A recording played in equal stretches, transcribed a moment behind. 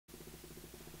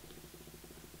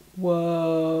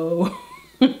Whoa.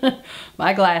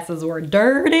 My glasses were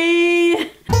dirty.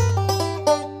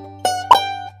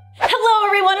 Hello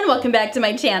everyone and welcome back to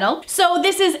my channel. So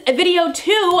this is video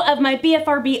 2 of my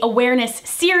BFRB Awareness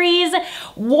series.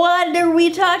 What are we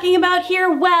talking about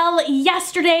here? Well,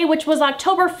 yesterday, which was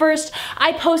October 1st,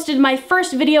 I posted my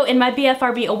first video in my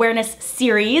BFRB Awareness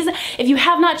series. If you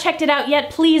have not checked it out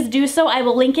yet, please do so. I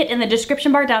will link it in the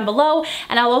description bar down below,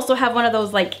 and I'll also have one of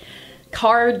those like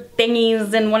card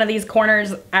thingies in one of these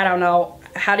corners. I don't know.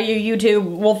 How do you YouTube?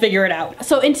 We'll figure it out.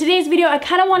 So in today's video, I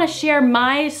kind of want to share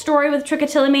my story with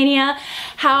trichotillomania,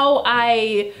 how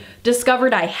I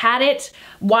discovered I had it,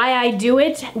 why I do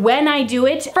it, when I do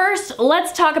it. First,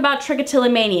 let's talk about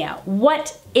trichotillomania.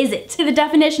 What is it? The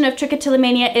definition of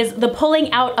trichotillomania is the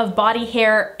pulling out of body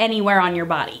hair anywhere on your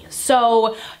body.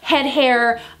 So head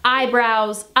hair,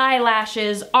 eyebrows,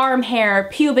 eyelashes, arm hair,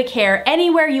 pubic hair,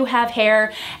 anywhere you have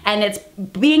hair and it's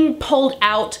being pulled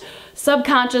out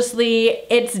subconsciously,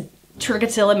 it's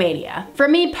trichotillomania. For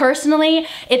me personally,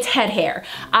 it's head hair.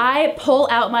 I pull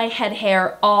out my head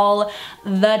hair all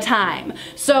the time.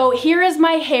 So here is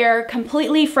my hair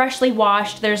completely freshly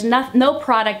washed. There's no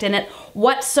product in it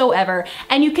whatsoever.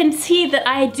 And you can see that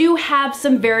I do have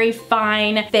some very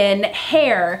fine, thin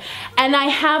hair. And I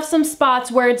have some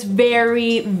spots where it's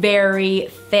very, very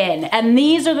thin. And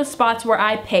these are the spots where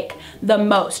I pick the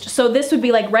most. So this would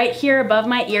be like right here above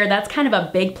my ear. That's kind of a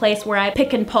big place where I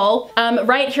pick and pull.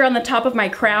 Right here on the top of my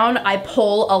crown, I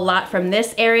pull a lot from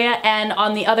this area, and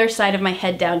on the other side of my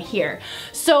head down here.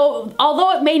 So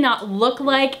although it may not look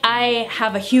like I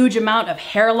have a huge amount of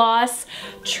hair loss,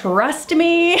 trust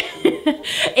me,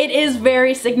 it is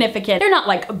very significant. They're not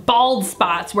like bald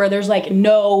spots where there's like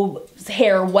no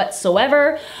hair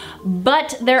whatsoever,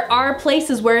 but there are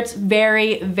places where it's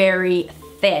very, very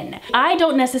thin. I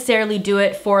don't necessarily do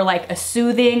it for like a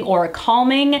soothing or a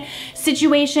calming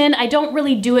situation. I don't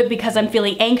really do it because I'm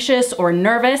feeling anxious or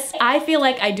nervous. I feel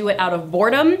like I do it out of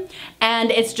boredom, and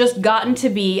it's just gotten to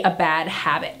be a bad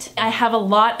habit. I have a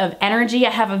lot of energy. I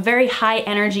have a very high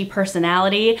energy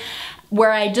personality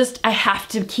where I have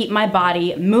to keep my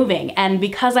body moving. And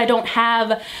because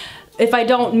if I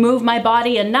don't move my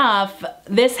body enough,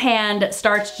 this hand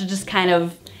starts to just kind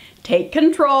of take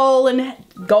control and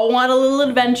go on a little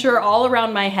adventure all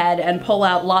around my head and pull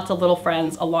out lots of little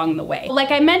friends along the way. Like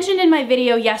I mentioned in my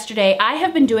video yesterday, I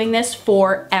have been doing this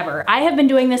forever. I have been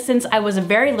doing this since I was a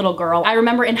very little girl. I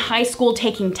remember in high school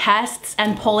taking tests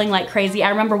and pulling like crazy. I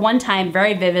remember one time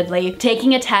very vividly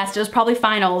taking a test. It was probably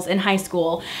finals in high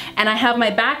school, and I have my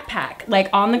backpack like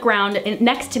on the ground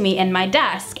next to me at my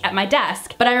desk.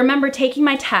 But I remember taking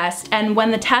my test, and when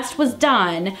the test was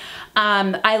done,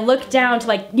 I looked down to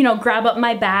like, you know, grab up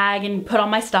my bag and put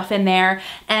all my stuff in there,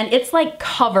 and it's like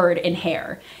covered in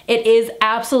hair. It is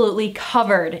absolutely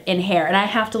covered in hair, and I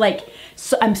have to like,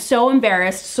 I'm so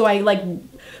embarrassed, so I like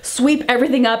sweep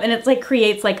everything up, and it's like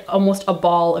creates like almost a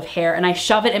ball of hair, and I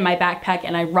shove it in my backpack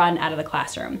and I run out of the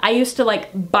classroom. I used to like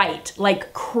bite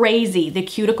like crazy the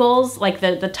cuticles, like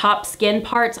the top skin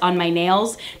parts on my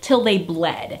nails till they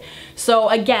bled. So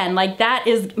again, like that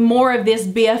is more of this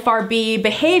BFRB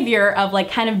behavior of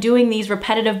like kind of doing these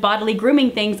repetitive bodily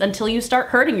grooming things until you start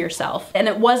hurting yourself. And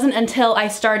it wasn't until I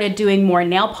started doing more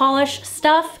nail polish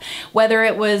stuff, whether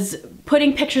it was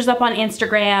putting pictures up on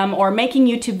Instagram or making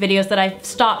YouTube videos, that I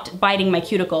stopped biting my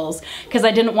cuticles because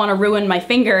I didn't want to ruin my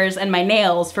fingers and my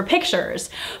nails for pictures.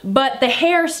 But the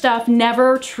hair stuff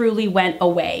never truly went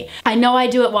away. I know I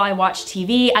do it while I watch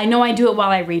TV. I know I do it while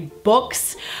I read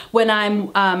books, when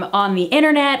I'm on the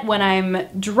internet, when I'm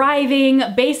driving,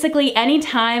 basically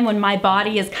anytime when my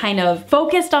body is kind of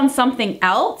focused on something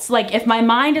else. Like if my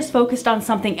mind is focused on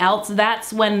something else,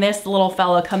 that's when this little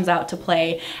fella comes out to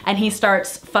play, and he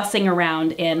starts fussing around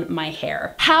in my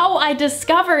hair. How I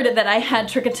discovered that I had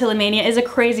trichotillomania is a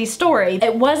crazy story.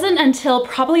 It wasn't until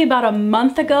probably about a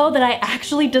month ago that I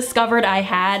actually discovered I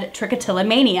had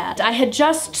trichotillomania. I had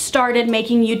just started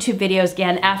making YouTube videos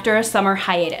again after a summer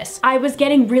hiatus. I was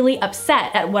getting really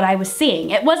upset at what I was seeing.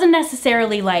 It wasn't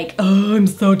necessarily like, oh, I'm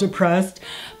so depressed,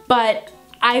 but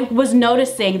I was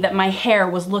noticing that my hair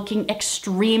was looking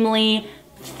extremely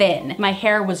thin. My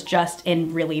hair was just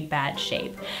in really bad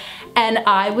shape, and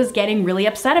I was getting really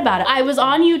upset about it. I was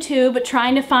on YouTube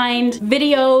trying to find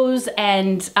videos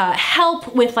and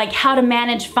help with like how to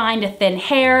manage find a thin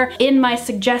hair. In my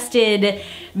suggested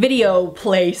video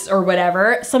place or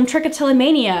whatever, some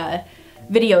trichotillomania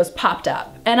videos popped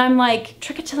up, and I'm like,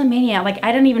 trichotillomania, like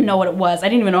I didn't even know what it was. I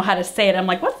didn't even know how to say it. I'm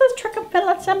like, what's this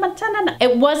trichotillomania?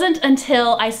 It wasn't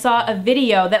until I saw a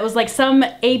video that was like some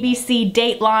ABC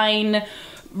Dateline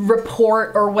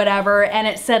report or whatever, and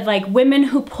it said like women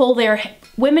who pull their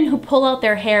women who pull out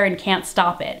their hair and can't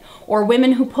stop it, or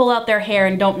women who pull out their hair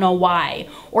and don't know why,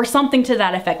 or something to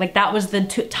that effect. Like that was the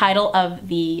title of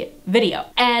the video.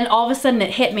 And all of a sudden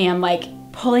it hit me. I'm like,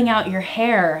 pulling out your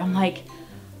hair. I'm like,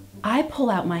 I pull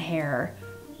out my hair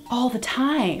all the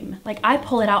time. Like I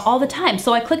pull it out all the time.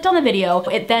 So I clicked on the video.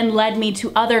 It then led me to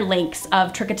other links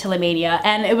of trichotillomania,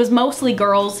 and it was mostly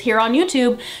girls here on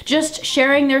YouTube just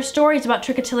sharing their stories about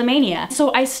trichotillomania.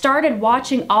 So I started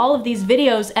watching all of these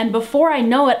videos, and before I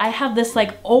know it, I have this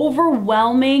like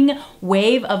overwhelming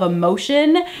wave of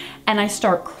emotion, and I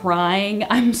start crying,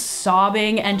 I'm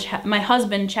sobbing, and my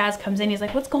husband, Chaz, comes in, he's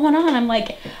like, what's going on? I'm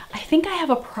like, I think I have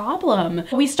a problem.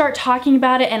 We start talking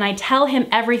about it, and I tell him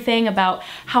everything about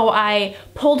how I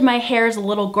pulled my hair as a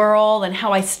little girl and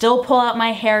how I still pull out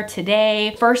my hair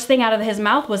today. First thing out of his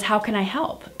mouth was, how can I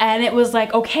help? And it was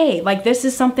like, okay, like this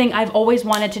is something I've always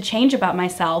wanted to change about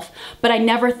myself, but I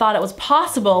never thought it was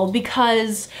possible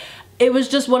because it was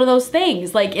just one of those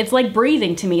things. Like, it's like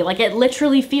breathing to me. Like, it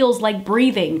literally feels like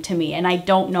breathing to me, and I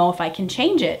don't know if I can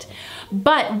change it.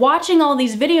 But watching all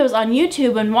these videos on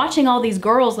YouTube and watching all these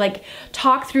girls like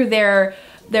talk through their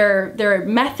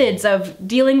methods of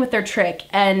dealing with their trich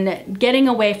and getting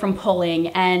away from pulling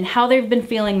and how they've been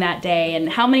feeling that day and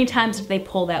how many times did they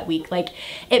pull that week, like,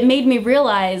 it made me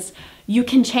realize you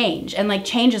can change, and like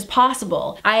change is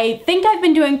possible. I think I've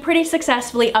been doing pretty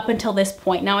successfully up until this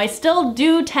point. Now I still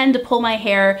do tend to pull my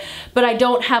hair, but I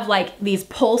don't have like these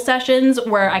pull sessions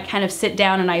where I kind of sit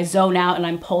down and I zone out and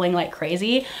I'm pulling like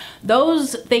crazy.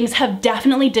 Those things have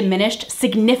definitely diminished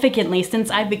significantly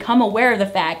since I've become aware of the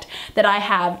fact that I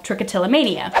have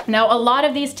trichotillomania. Now, a lot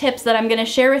of these tips that I'm gonna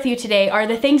share with you today are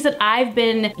the things that I've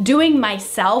been doing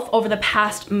myself over the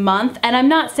past month, and I'm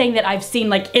not saying that I've seen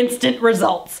like instant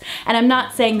results, and I'm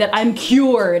not saying that I'm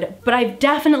cured, but I've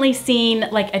definitely seen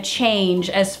like a change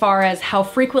as far as how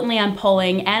frequently I'm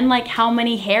pulling and like how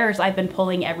many hairs I've been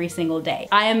pulling every single day.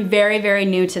 I am very, very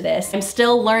new to this. I'm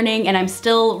still learning and I'm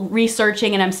still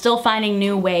researching and I'm still finding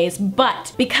new ways,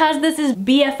 but because this is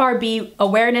BFRB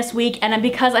Awareness Week and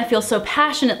because I feel so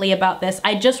passionately about this,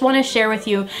 I just want to share with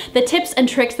you the tips and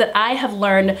tricks that I have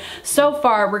learned so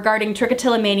far regarding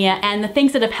trichotillomania and the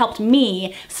things that have helped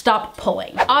me stop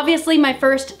pulling. Obviously, my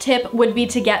first tip would be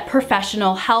to get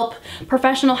professional help.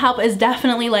 Professional help is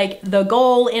definitely like the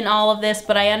goal in all of this,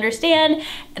 but I understand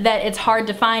that it's hard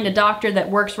to find a doctor that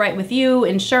works right with you,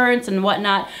 insurance and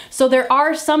whatnot. So there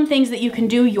are some things that you can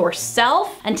do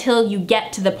yourself until you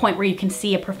get to the point where you can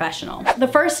see a professional. The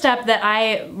first step that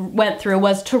I went through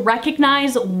was to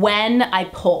recognize when I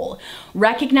pull.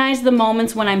 Recognize the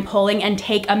moments when I'm pulling and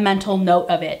take a mental note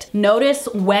of it. Notice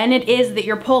when it is that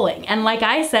you're pulling. And like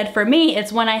I said, for me,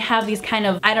 it's when I have these kind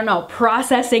of, I don't know,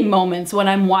 processing moments, when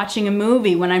I'm watching a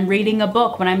movie, when I'm reading a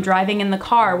book, when I'm driving in the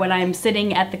car, when I'm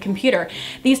sitting at the computer.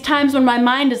 These times when my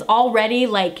mind is already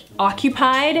like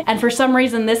occupied, and for some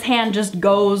reason this hand just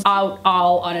goes out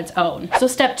all on its own. So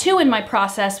step 2 in my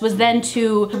process was then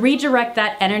to redirect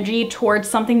that energy towards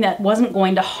something that wasn't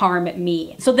going to harm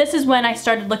me. So this is when I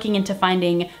started looking into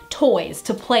finding toys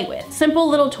to play with. Simple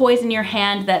little toys in your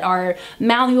hand that are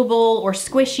malleable or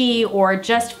squishy or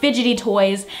just fidgety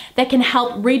toys that can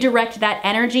help redirect that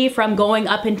energy from going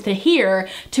up into here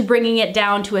to bringing it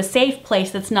down to a safe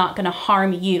place that's not gonna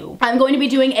harm you. I'm going to be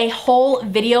doing a whole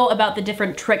video about the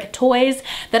different trick toys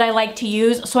that I like to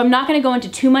use, so I'm not gonna go into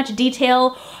too much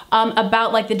detail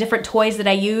about like the different toys that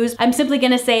I use. I'm simply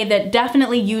gonna say that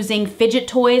definitely using fidget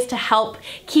toys to help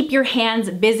keep your hands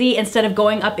busy instead of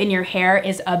going up in your hair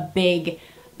is a big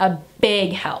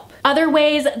help. Other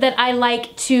ways that I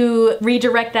like to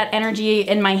redirect that energy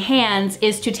in my hands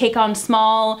is to take on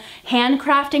small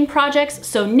handcrafting projects,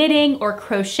 so knitting or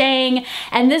crocheting,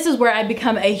 and this is where I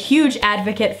become a huge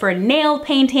advocate for nail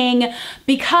painting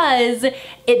because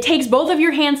it takes both of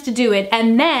your hands to do it,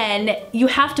 and then you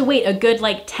have to wait a good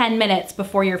like 10 minutes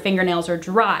before your fingernails are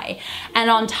dry.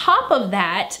 And on top of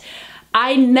that,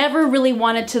 I never really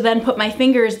wanted to then put my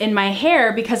fingers in my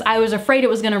hair because I was afraid it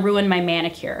was gonna ruin my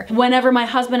manicure. Whenever my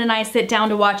husband and I sit down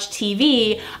to watch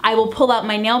TV, I will pull out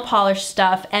my nail polish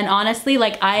stuff, and honestly,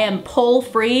 like, I am pull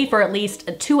free for at least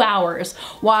 2 hours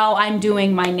while I'm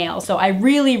doing my nails. So I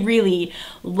really, really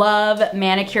love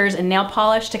manicures and nail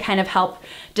polish to kind of help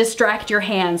distract your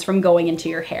hands from going into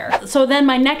your hair. So then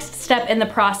my next step in the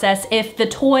process, if the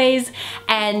toys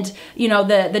and, you know,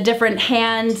 the different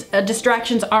hand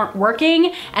distractions aren't working,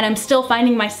 working and I'm still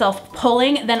finding myself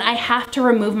pulling, then I have to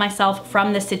remove myself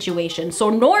from the situation. So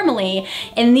normally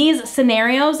in these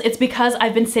scenarios, it's because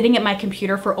I've been sitting at my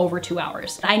computer for over 2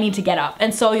 hours. I need to get up.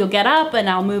 And so you'll get up and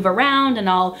I'll move around and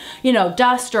I'll, you know,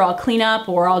 dust or I'll clean up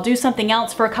or I'll do something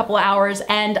else for a couple of hours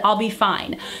and I'll be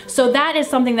fine. So that is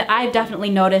something that I've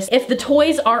definitely noticed. If the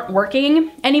toys aren't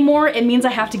working anymore, it means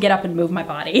I have to get up and move my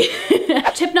body.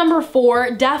 Tip number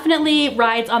 4 definitely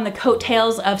rides on the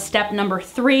coattails of step number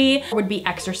 3, would be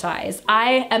exercise.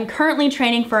 I am currently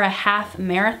training for a half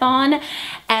marathon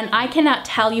and I cannot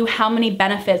tell you how many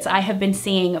benefits I have been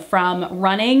seeing from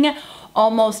running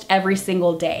almost every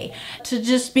single day. To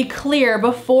just be clear,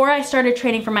 before I started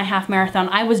training for my half marathon,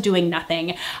 I was doing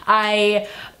nothing. I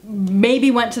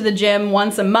maybe went to the gym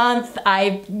once a month.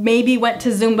 I maybe went to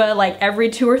Zumba like every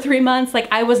 2 or 3 months. Like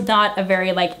I was not a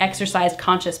very like exercise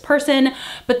conscious person,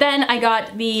 but then I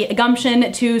got the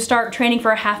gumption to start training for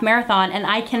a half marathon and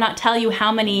I cannot tell you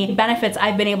how many benefits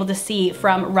I've been able to see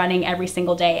from running every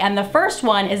single day. And the first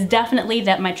one is definitely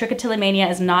that my trichotillomania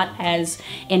is not as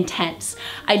intense.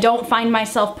 I don't find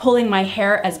myself pulling my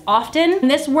hair as often.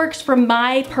 And this works for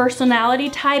my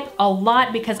personality type a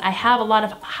lot because I have a lot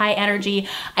of high energy.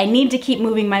 I need to keep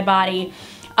moving my body.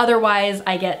 Otherwise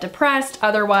I get depressed,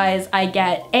 otherwise I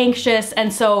get anxious,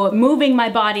 and so moving my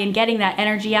body and getting that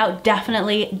energy out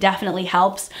definitely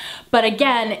helps. But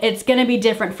again, it's gonna be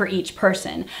different for each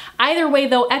person. Either way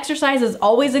though, exercise is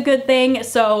always a good thing,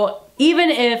 so even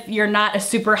if you're not a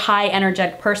super high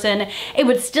energetic person, it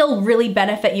would still really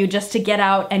benefit you just to get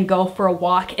out and go for a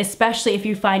walk, especially if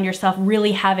you find yourself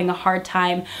really having a hard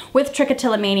time with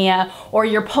trichotillomania or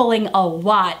you're pulling a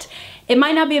lot. It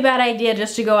might not be a bad idea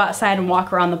just to go outside and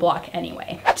walk around the block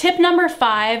anyway. Tip number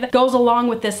 5 goes along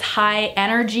with this high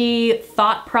energy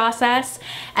thought process.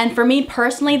 And for me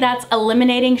personally, that's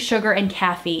eliminating sugar and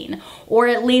caffeine, or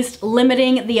at least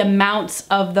limiting the amounts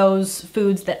of those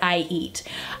foods that I eat.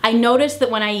 I notice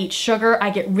that when I eat sugar,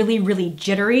 I get really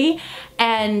jittery.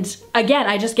 And again,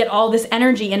 I just get all this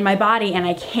energy in my body and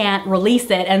I can't release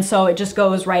it. And so it just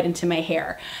goes right into my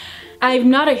hair.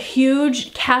 I'm not a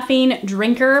huge caffeine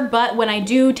drinker, but when I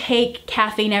do take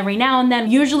caffeine every now and then,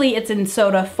 usually it's in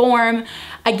soda form.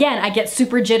 Again, I get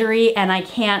super jittery and I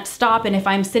can't stop. And if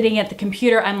I'm sitting at the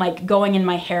computer, I'm like going in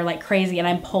my hair like crazy and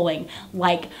I'm pulling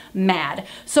like mad.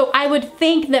 So I would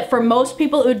think that for most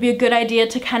people, it would be a good idea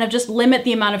to kind of just limit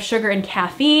the amount of sugar and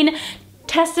caffeine.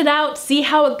 Test it out, see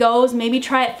how it goes, maybe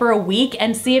try it for a week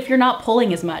and see if you're not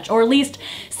pulling as much, or at least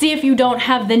see if you don't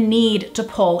have the need to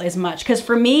pull as much, because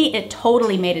for me, it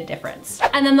totally made a difference.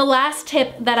 And then the last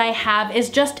tip that I have is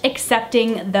just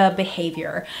accepting the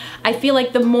behavior. I feel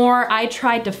like the more I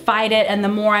tried to fight it and the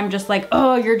more I'm just like,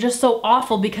 oh, you're just so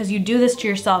awful because you do this to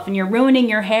yourself and you're ruining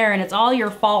your hair and it's all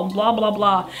your fault, blah, blah,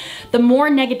 blah. The more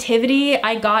negativity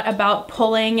I got about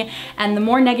pulling and the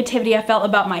more negativity I felt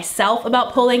about myself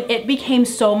about pulling, it became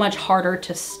so much harder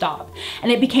to stop.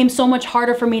 And it became so much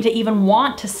harder for me to even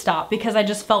want to stop because I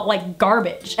just felt like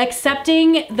garbage.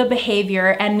 Accepting the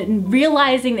behavior and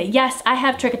realizing that yes, I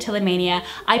have trichotillomania,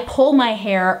 I pull my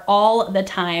hair all the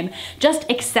time. Just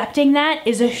accepting that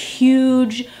is a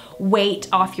huge weight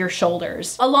off your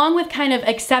shoulders. Along with kind of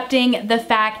accepting the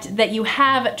fact that you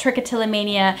have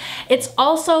trichotillomania, it's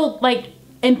also like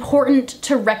important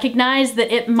to recognize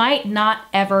that it might not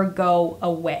ever go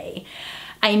away.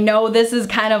 I know this is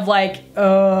kind of like,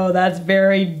 oh, that's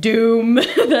very doom.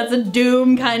 That's a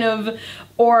doom kind of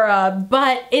aura,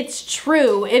 but it's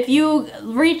true. If you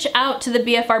reach out to the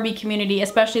BFRB community,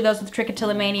 especially those with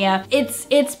trichotillomania,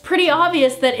 it's pretty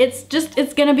obvious that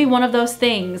it's gonna be one of those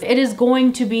things. It is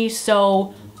going to be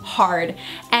so hard.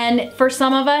 And for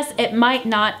some of us, it might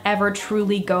not ever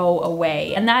truly go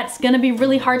away. And that's gonna be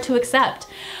really hard to accept.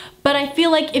 But I feel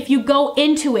like if you go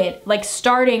into it, like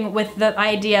starting with the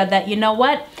idea that, you know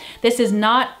what, this is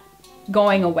not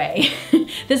going away.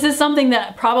 This is something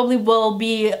that probably will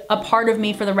be a part of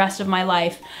me for the rest of my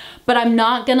life, but I'm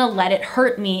not gonna let it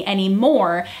hurt me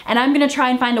anymore. And I'm gonna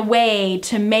try and find a way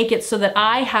to make it so that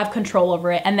I have control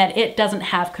over it and that it doesn't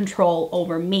have control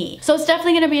over me. So it's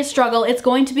definitely gonna be a struggle. It's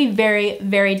going to be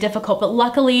very difficult, but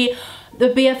luckily, the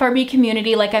BFRB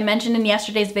community, like I mentioned in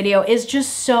yesterday's video, is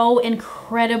just so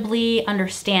incredibly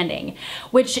understanding,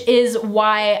 which is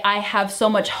why I have so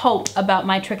much hope about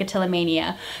my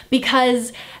trichotillomania,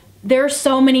 because there are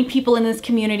so many people in this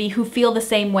community who feel the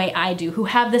same way I do, who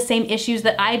have the same issues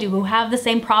that I do, who have the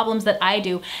same problems that I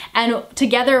do. And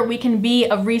together we can be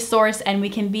a resource and we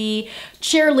can be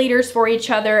cheerleaders for each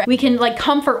other. We can like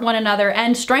comfort one another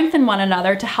and strengthen one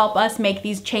another to help us make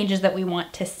these changes that we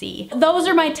want to see. Those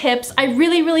are my tips. I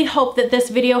really hope that this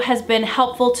video has been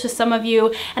helpful to some of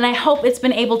you, and I hope it's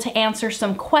been able to answer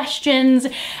some questions.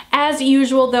 As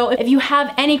usual though, if you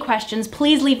have any questions,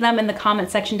 please leave them in the comment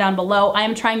section down below. I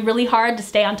am trying really hard to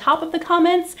stay on top of the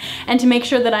comments and to make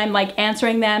sure that I'm like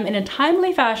answering them in a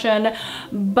timely fashion,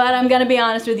 but I'm gonna be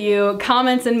honest with you,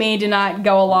 comments and me do not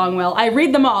go along well. I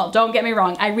read them all, don't get me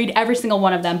wrong. I read every single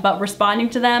one of them, but responding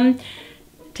to them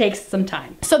takes some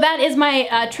time. So that is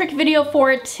my trick video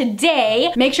for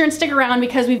today. Make sure and stick around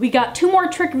because we got 2 more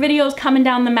trick videos coming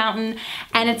down the mountain,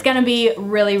 and it's gonna be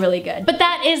really good. But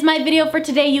that is my video for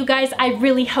today, you guys. I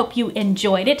really hope you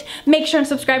enjoyed it. Make sure and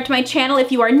subscribe to my channel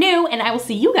if you are new, and I will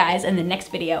see you guys in the next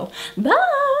video.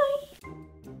 Bye!